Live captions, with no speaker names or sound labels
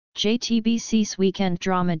JTBC's weekend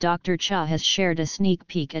drama Dr. Cha has shared a sneak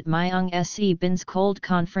peek at Myung Se Bin's cold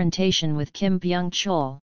confrontation with Kim Byung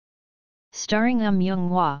Chul. Starring Jung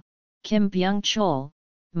Hwa, Kim Byung Chul,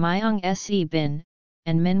 Myung Se Bin,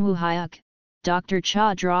 and Min Woo Hyuk, Dr.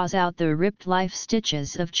 Cha draws out the ripped life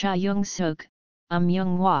stitches of Cha Jung Sook,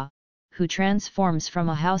 Jung Hwa, who transforms from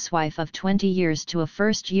a housewife of 20 years to a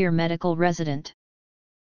first-year medical resident.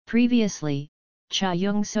 Previously, Cha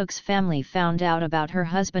Jung Sook's family found out about her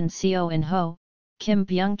husband Seo In Ho, Kim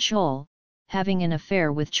Byung Chul, having an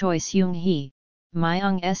affair with Choi Seung Hee,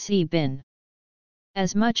 Myung Se Bin.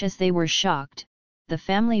 As much as they were shocked, the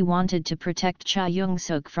family wanted to protect Cha Jung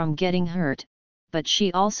Sook from getting hurt, but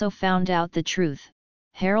she also found out the truth,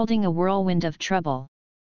 heralding a whirlwind of trouble.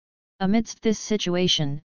 Amidst this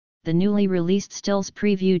situation, the newly released stills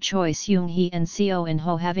preview Choi Seung Hee and Seo In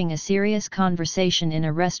Ho having a serious conversation in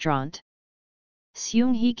a restaurant.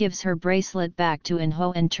 Seung Hee gives her bracelet back to In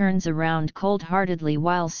Ho and turns around cold-heartedly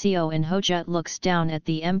while Seo In Ho just looks down at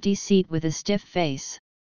the empty seat with a stiff face.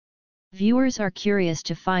 Viewers are curious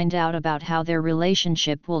to find out about how their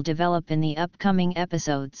relationship will develop in the upcoming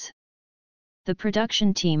episodes. The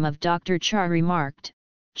production team of Dr. Cha remarked,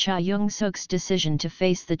 Cha Jung Sook's decision to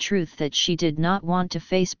face the truth that she did not want to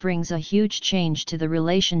face brings a huge change to the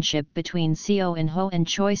relationship between Seo In Ho and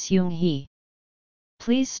Choi Seung Hee.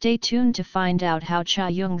 Please stay tuned to find out how Cha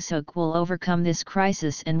Jung Sook will overcome this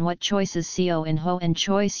crisis and what choices Seo In Ho and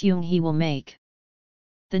Choi Seung Hee will make.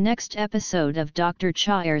 The next episode of Dr.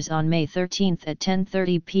 Cha airs on May 13 at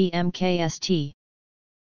 10:30 p.m. KST.